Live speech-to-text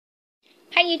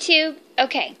Hi YouTube!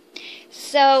 Okay,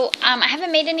 so I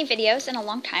haven't made any videos in a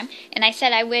long time, and I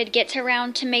said I would get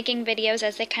around to making videos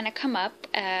as they kind of come up,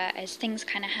 as things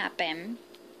kind of happen,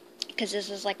 because this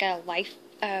is like a life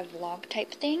vlog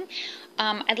type thing.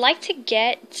 I'd like to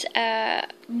get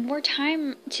more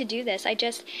time to do this. I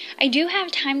do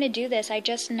have time to do this, I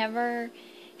just never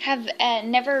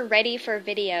ready for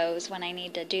videos when I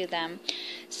need to do them.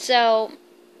 So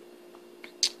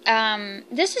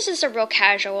this is just a real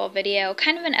casual video,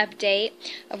 kind of an update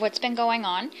of what's been going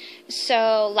on.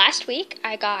 So last week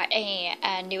I got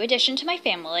a new addition to my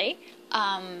family.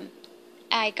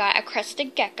 I got a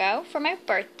crested gecko for my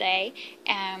birthday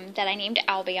that I named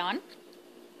Albion.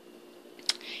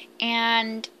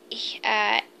 And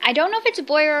I don't know if it's a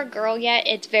boy or a girl yet.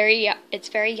 It's very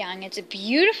young. It's a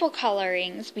beautiful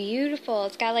coloring. It's beautiful.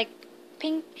 It's got like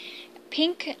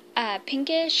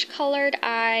pinkish colored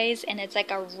eyes, and it's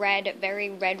like a red, very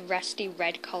red, rusty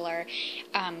red color.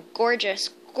 Gorgeous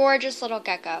little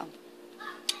gecko.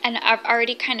 And I've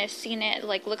already kind of seen it,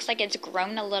 like, looks like it's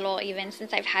grown a little even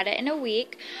since I've had it in a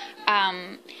week.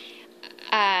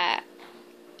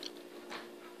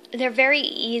 They're very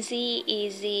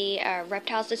easy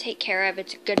reptiles to take care of.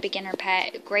 It's a good beginner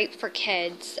pet, great for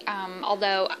kids.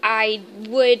 Although I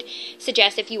would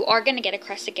suggest, if you are going to get a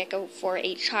crested gecko for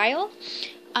a child,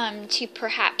 to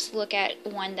perhaps look at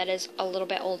one that is a little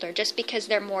bit older, just because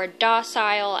they're more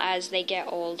docile as they get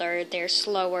older. They're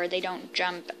slower, they don't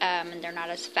jump, and they're not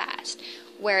as fast.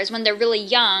 Whereas when they're really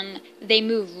young, they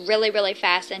move really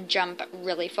fast and jump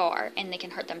really far, and they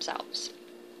can hurt themselves.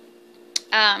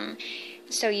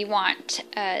 So you want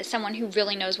someone who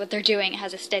really knows what they're doing,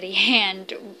 has a steady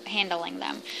hand handling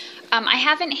them. I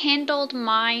haven't handled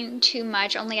mine too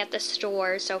much, only at the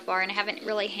store so far, and I haven't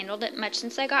really handled it much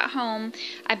since I got home.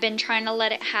 I've been trying to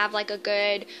let it have like a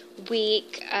good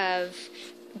week of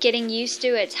getting used to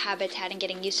its habitat and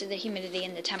getting used to the humidity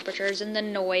and the temperatures and the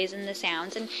noise and the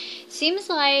sounds, and seems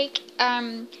like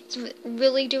it's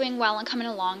really doing well and coming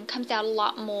along. It comes out a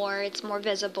lot more. It's more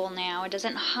visible now. It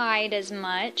doesn't hide as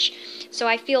much, so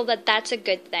I feel that that's a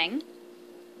good thing.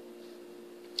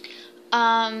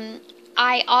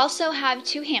 I also have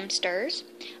two hamsters.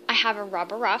 I have a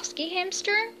Roborovsky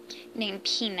hamster named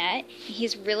Peanut.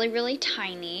 He's really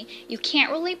tiny. You can't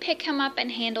really pick him up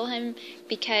and handle him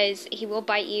because he will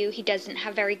bite you. He doesn't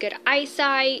have very good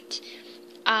eyesight,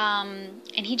 and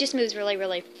he just moves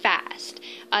really fast.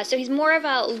 So he's more of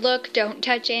a look, don't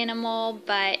touch animal,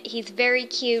 but he's very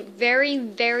cute,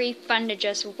 very fun to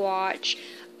just watch.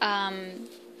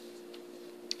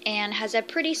 And has a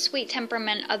pretty sweet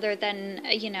temperament other than,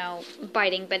 you know,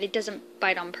 biting, but it doesn't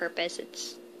bite on purpose.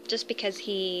 It's just because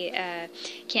he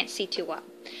can't see too well.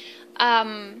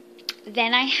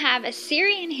 Then I have a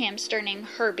Syrian hamster named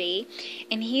Herbie,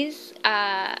 and he's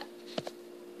I'll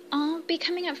be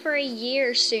coming up for a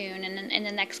year soon in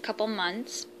the next couple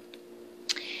months.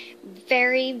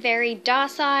 Very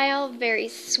docile, very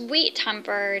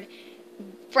sweet-tempered,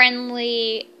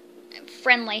 friendly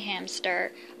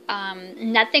hamster.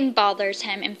 Nothing bothers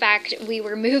him. In fact, we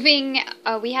were moving,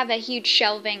 we have a huge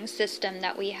shelving system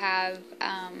that we have,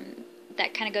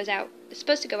 that kind of goes out, it's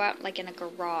supposed to go out like in a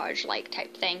garage-like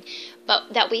type thing,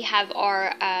 but that we have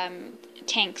our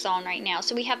tanks on right now.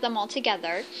 So we have them all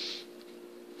together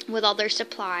with all their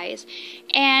supplies,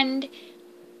 and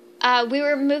we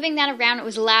were moving that around. It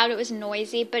was loud, it was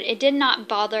noisy, but it did not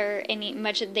bother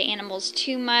much of the animals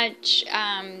too much.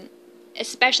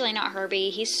 Especially not Herbie.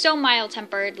 He's so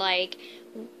mild-tempered. Like,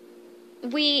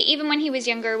 even when he was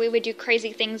younger, we would do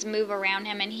crazy things, move around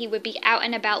him, and he would be out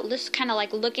and about, just kind of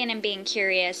like looking and being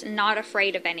curious, not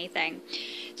afraid of anything.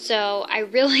 So I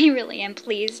really am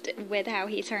pleased with how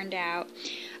he turned out.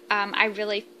 I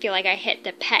really feel like I hit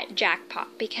the pet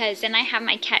jackpot, because then I have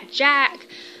my cat Jack,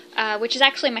 which is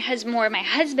actually more my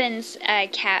husband's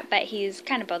cat, but he's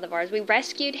kind of both of ours. We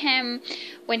rescued him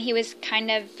when he was kind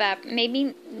of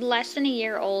maybe less than a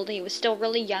year old. He was still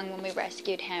really young when we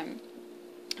rescued him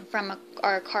from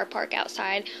our car park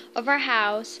outside of our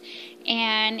house,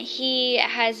 and he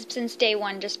has since day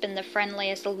one just been the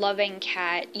friendliest, loving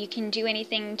cat. You can do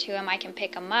anything to him. I can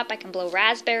pick him up, I can blow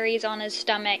raspberries on his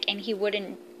stomach, and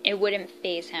it wouldn't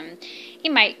faze him. He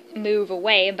might move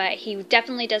away, but he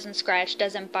definitely doesn't scratch,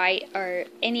 doesn't bite, or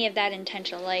any of that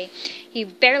intentionally. He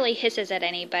barely hisses at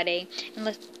anybody.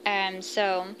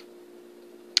 So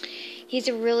he's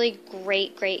a really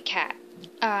great cat.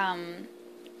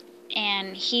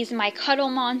 And he's my cuddle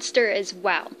monster as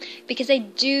well, because I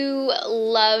do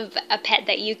love a pet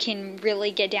that you can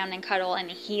really get down and cuddle, and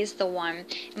he's the one.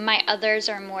 My others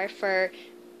are more for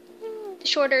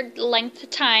shorter length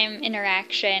time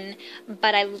interaction,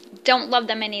 but I don't love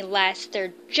them any less.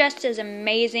 They're just as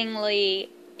amazingly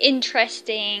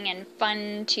interesting and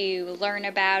fun to learn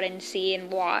about and see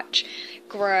and watch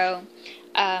grow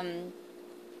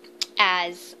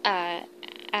as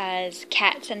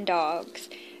cats and dogs.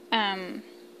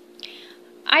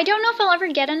 I don't know if I'll ever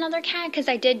get another cat, because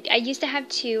I used to have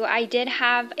two. I did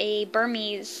have a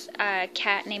Burmese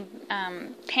cat named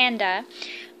Panda,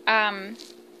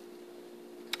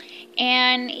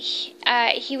 and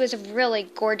he was a really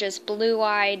gorgeous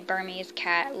blue-eyed Burmese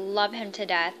cat. Love him to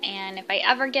death. And if I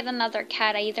ever get another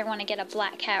cat, I either want to get a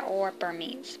black cat or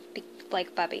Burmese,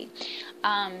 like Bubby.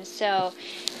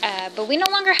 But we no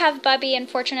longer have Bubby,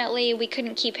 unfortunately. We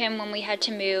couldn't keep him when we had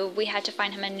to move. We had to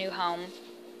find him a new home.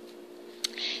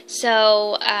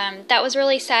 So that was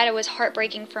really sad. It was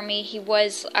heartbreaking for me. He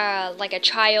was like a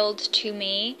child to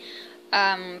me,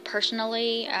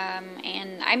 personally,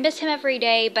 and I miss him every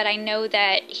day, but I know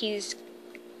that he's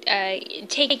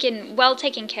well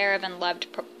taken care of and loved,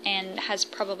 and has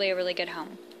probably a really good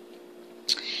home.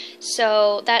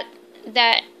 So that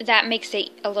makes it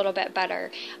a little bit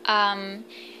better.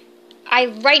 I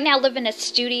right now live in a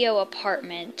studio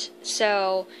apartment,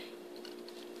 so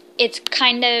it's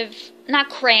kind of not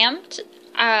cramped.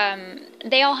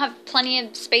 They all have plenty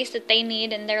of space that they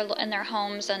need in their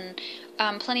homes, and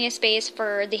plenty of space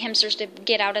for the hamsters to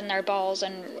get out in their balls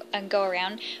and go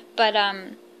around. But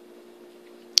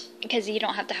because we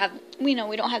don't have to have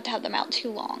them out too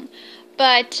long.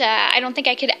 But I don't think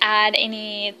I could add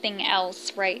anything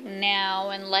else right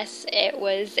now unless it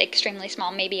was extremely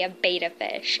small, maybe a betta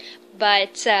fish.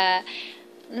 But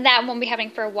that won't be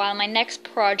happening for a while. My next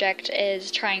project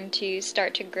is trying to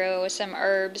start to grow some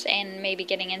herbs and maybe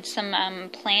getting in some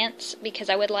plants, because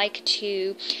I would like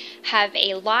to have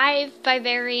a live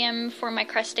vivarium for my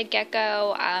crested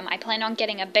gecko. I plan on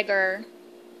getting a bigger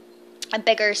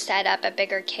setup, a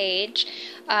bigger cage.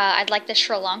 I'd like the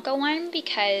Sri Lanka one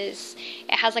because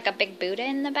it has like a big Buddha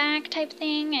in the back type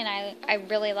thing, and I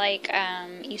really like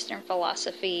Eastern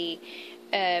philosophy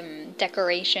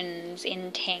decorations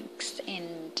in tanks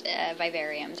and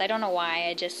vivariums. I don't know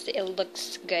why, it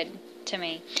looks good to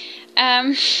me.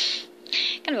 Kind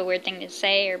of a weird thing to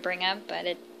say or bring up, but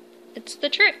it's the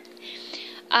truth.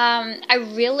 I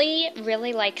really,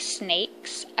 really like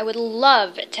snakes. I would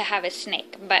love to have a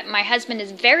snake, but my husband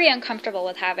is very uncomfortable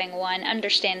with having one,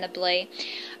 understandably.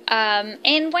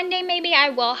 And one day maybe I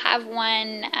will have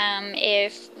one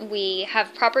if we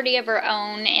have property of our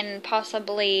own, and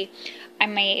possibly I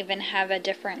may even have a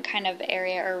different kind of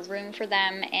area or room for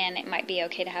them, and it might be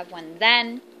okay to have one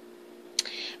then.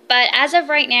 But as of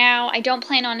right now, I don't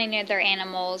plan on any other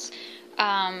animals.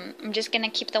 I'm just going to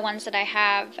keep the ones that I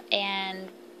have and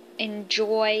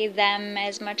enjoy them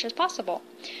as much as possible.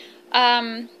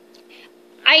 I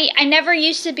never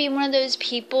used to be one of those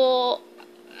people...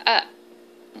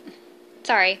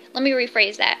 sorry, let me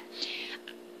rephrase that.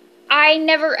 I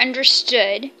never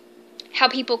understood how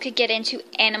people could get into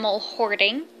animal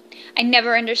hoarding. I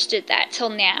never understood that till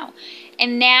now.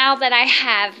 And now that I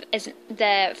have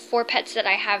the 4 pets that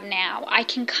I have now, I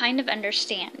can kind of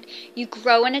understand. You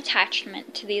grow an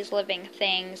attachment to these living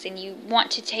things, and you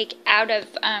want to take out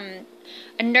of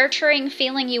a nurturing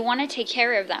feeling. You want to take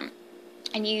care of them,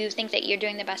 and you think that you're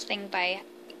doing the best thing by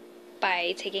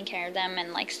taking care of them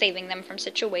and like saving them from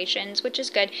situations, which is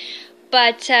good.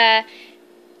 But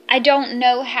I don't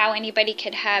know how anybody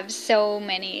could have so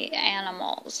many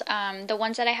animals. The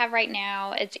ones that I have right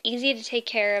now, it's easy to take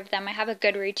care of them. I have a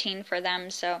good routine for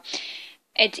them, so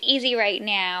it's easy right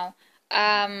now.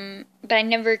 But I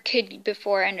never could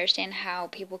before understand how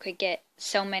people could get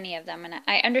so many of them, and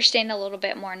I understand a little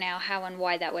bit more now how and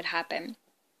why that would happen.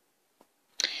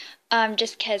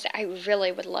 Just because I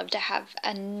really would love to have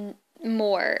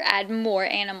add more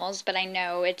animals, but I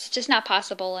know it's just not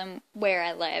possible in where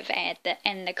I live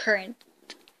and the current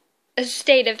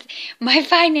state of my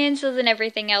finances and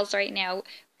everything else right now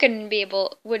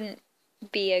wouldn't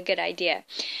be a good idea.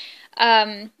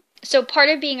 So part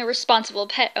of being a responsible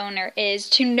pet owner is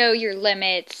to know your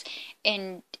limits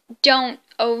and don't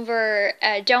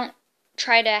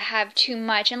try to have too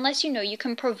much unless you know you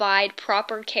can provide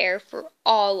proper care for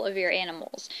all of your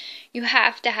animals. You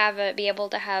have to be able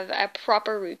to have a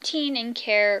proper routine and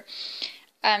care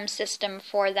system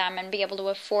for them and be able to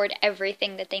afford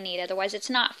everything that they need. Otherwise, it's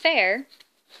not fair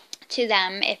to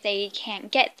them if they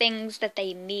can't get things that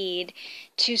they need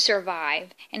to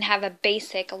survive and have a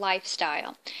basic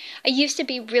lifestyle. I used to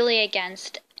be really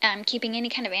against keeping any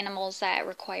kind of animals that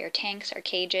require tanks or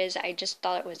cages. I just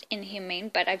thought it was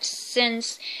inhumane, but I've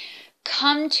since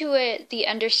come to the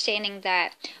understanding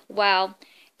that, well,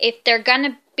 if they're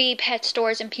gonna be pet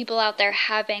stores and people out there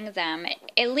having them,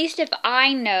 at least if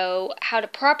I know how to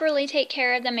properly take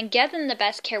care of them and get them the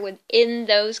best care within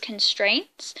those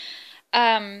constraints,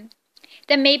 then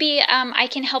maybe I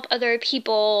can help other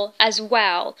people as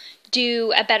well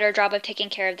do a better job of taking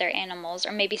care of their animals,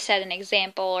 or maybe set an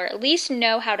example, or at least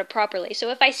know how to properly. So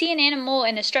if I see an animal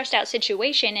in a stressed out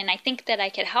situation and I think that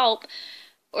I could help,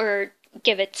 or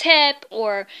give a tip,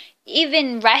 or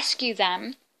even rescue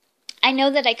them, I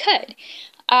know that I could.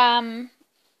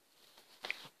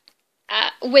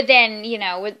 Within,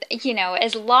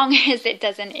 as long as it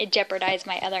doesn't jeopardize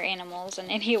my other animals in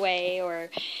any way, or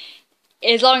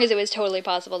as long as it was totally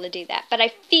possible to do that. But I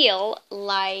feel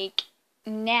like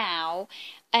now,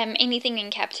 anything in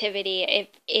captivity,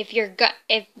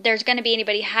 if there's going to be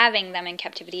anybody having them in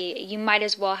captivity, you might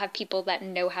as well have people that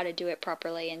know how to do it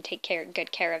properly and take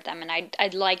good care of them. And I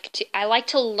like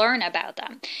to learn about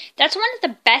them. That's one of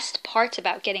the best parts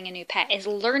about getting a new pet, is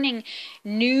learning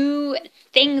new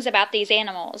things about these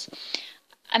animals.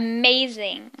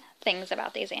 Amazing things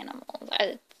about these animals.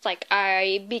 It's like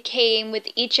I became, with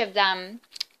each of them,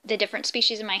 the different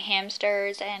species of my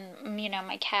hamsters and,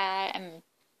 my cat and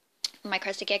my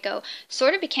crested gecko,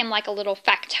 sort of became like a little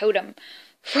factotum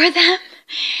for them.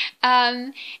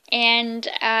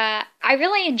 I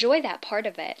really enjoy that part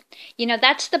of it.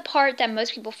 That's the part that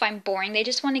most people find boring. They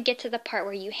just want to get to the part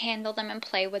where you handle them and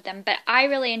play with them. But I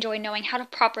really enjoy knowing how to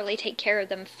properly take care of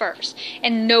them first,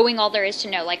 and knowing all there is to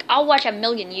know. Like, I'll watch a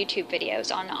million YouTube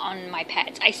videos on my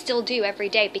pets. I still do every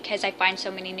day, because I find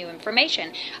so many new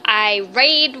information. I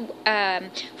raid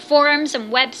forums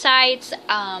and websites.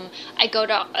 I go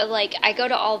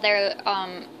to all their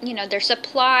their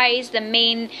supplies. The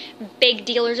main big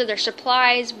dealers of their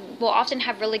supplies will often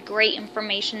have really great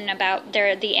information about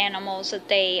the animals that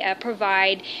they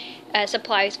provide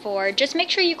supplies for. Just make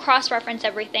sure you cross-reference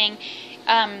everything.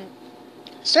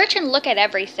 Search and look at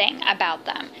everything about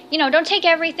them. Don't take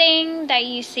everything that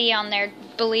you see on there,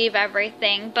 believe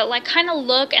everything, but kind of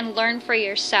look and learn for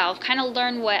yourself. Kind of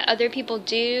learn what other people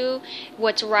do,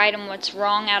 what's right and what's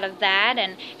wrong out of that,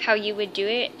 and how you would do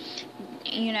it,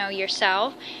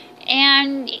 yourself.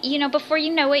 And, before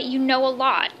you know it, you know a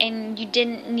lot, and you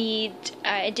didn't need,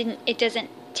 it doesn't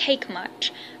take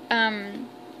much.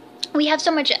 We have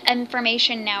so much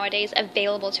information nowadays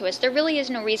available to us. There really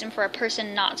is no reason for a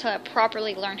person not to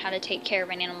properly learn how to take care of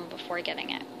an animal before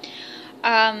getting it.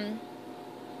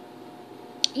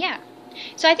 Yeah.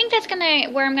 So I think that's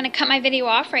where I'm gonna cut my video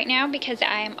off right now, because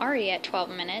I am already at 12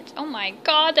 minutes. Oh my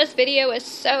god, this video is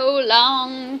so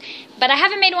long. But I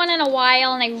haven't made one in a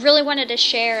while, and I really wanted to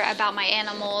share about my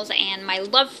animals, and my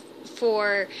love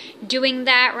for doing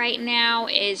that right now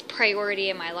is priority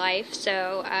in my life.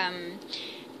 So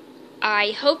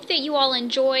I hope that you all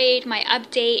enjoyed my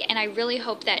update, and I really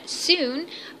hope that soon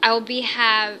I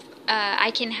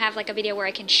can have a video where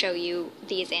I can show you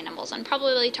these animals, and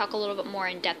probably talk a little bit more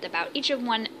in depth about each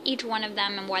one of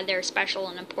them and why they're special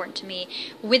and important to me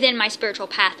within my spiritual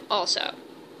path also.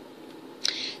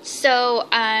 So,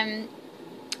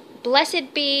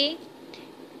 blessed be,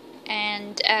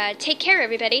 and take care,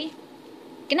 everybody.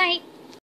 Good night.